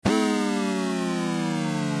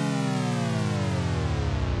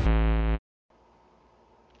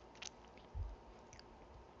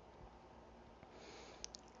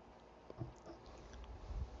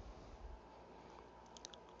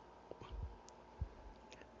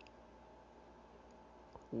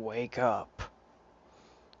Wake up.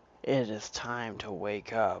 It is time to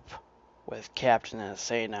wake up with Captain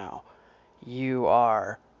Insano. You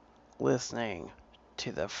are listening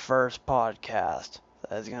to the first podcast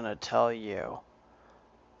that is going to tell you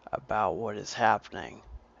about what is happening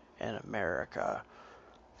in America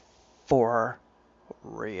for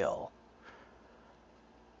real.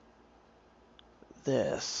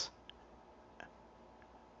 This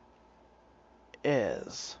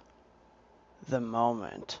is the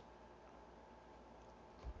moment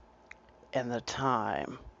and the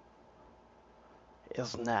time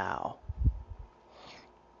is now.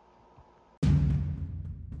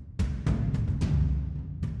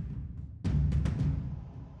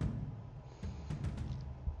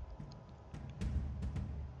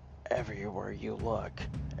 Everywhere you look,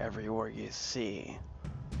 everywhere you see,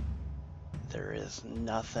 there is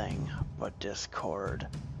nothing but discord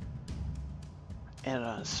and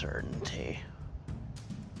uncertainty.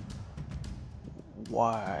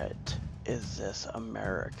 What is this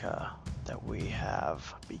America that we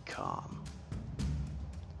have become?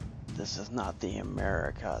 This is not the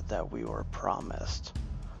America that we were promised.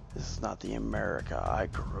 This is not the America I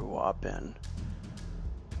grew up in.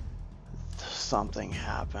 Something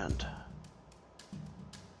happened.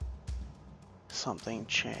 Something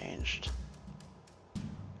changed.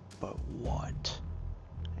 But what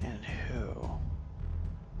and who?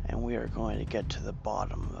 And we are going to get to the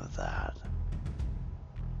bottom of that.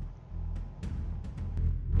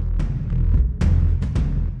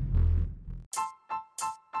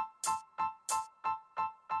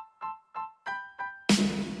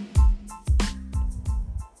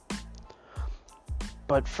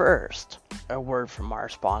 But first, a word from our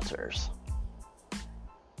sponsors.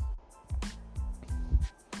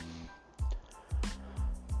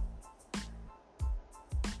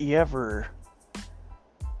 You ever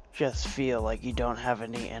just feel like you don't have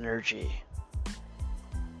any energy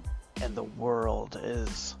and the world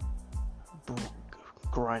is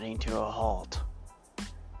grinding to a halt?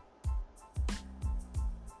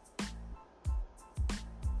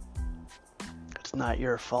 It's not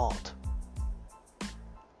your fault.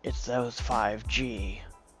 It's those 5G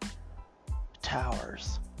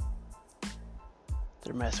towers.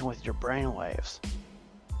 They're messing with your brainwaves.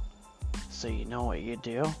 So you know what you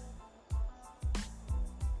do?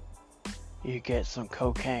 You get some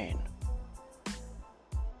cocaine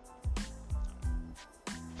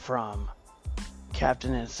from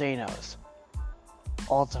Captain Insano's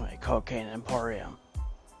Ultimate Cocaine Emporium.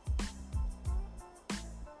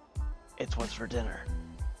 It's what's for dinner.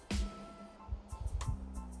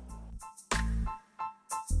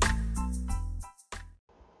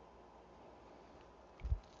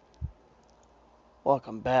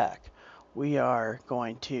 Welcome back. We are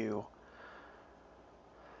going to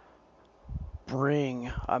bring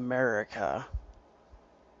America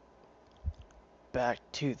back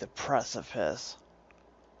to the precipice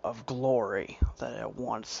of glory that it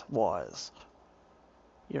once was.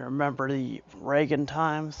 You remember the Reagan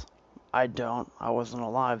times? I don't. I wasn't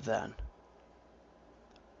alive then.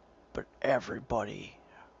 But everybody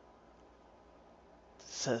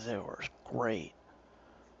says it was great.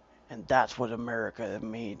 And that's what America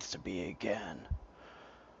means to be again.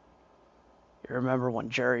 You remember when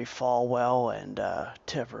Jerry Falwell and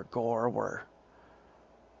Tipper Gore were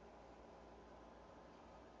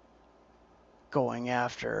going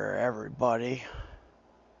after everybody,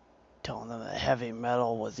 telling them that heavy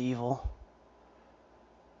metal was evil?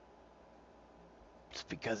 It's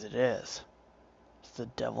because it is. It's the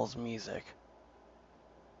devil's music.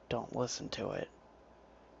 Don't listen to it.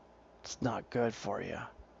 It's not good for you.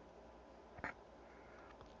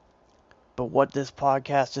 But what this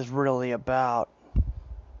podcast is really about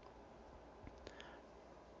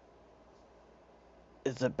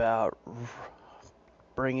is about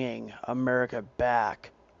bringing America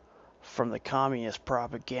back from the communist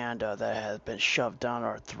propaganda that has been shoved down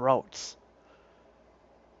our throats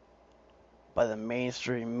by the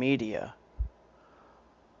mainstream media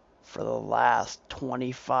for the last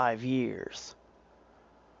 25 years,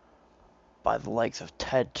 by the likes of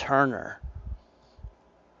Ted Turner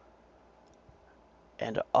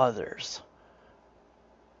and others.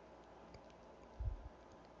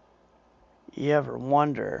 You ever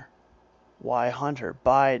wonder why Hunter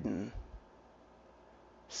Biden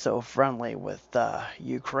so friendly with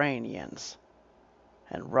Ukrainians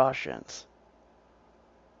and Russians,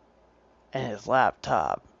 and his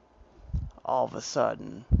laptop, all of a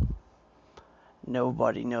sudden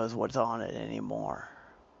nobody knows what's on it anymore?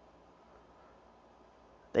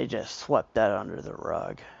 They just swept that under the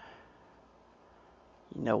rug.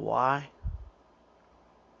 You know why?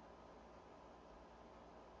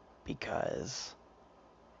 because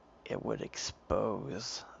it would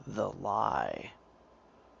expose the lie.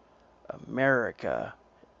 America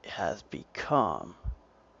has become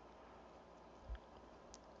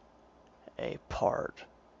a part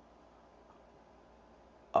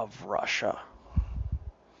of Russia.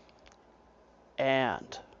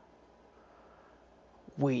 And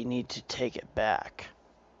we need to take it back.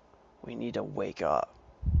 We need to wake up.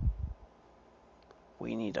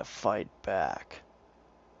 We need to fight back.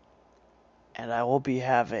 And I will be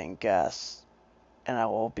having guests, and I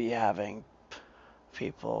will be having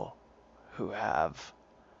people who have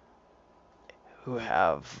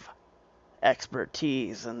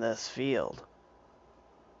expertise in this field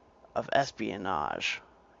of espionage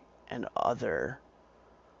and other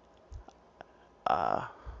uh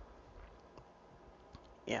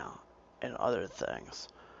and other things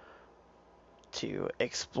to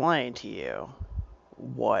explain to you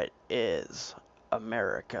what is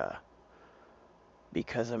America,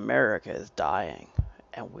 because America is dying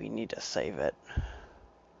and we need to save it.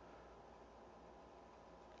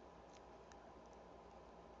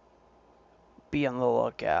 Be on the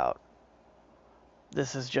lookout.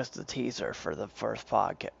 This is just a teaser for the first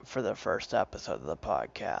episode of the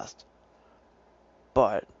podcast.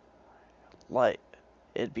 But let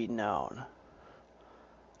it be known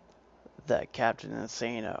that Captain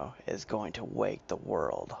Insano is going to wake the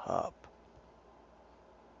world up.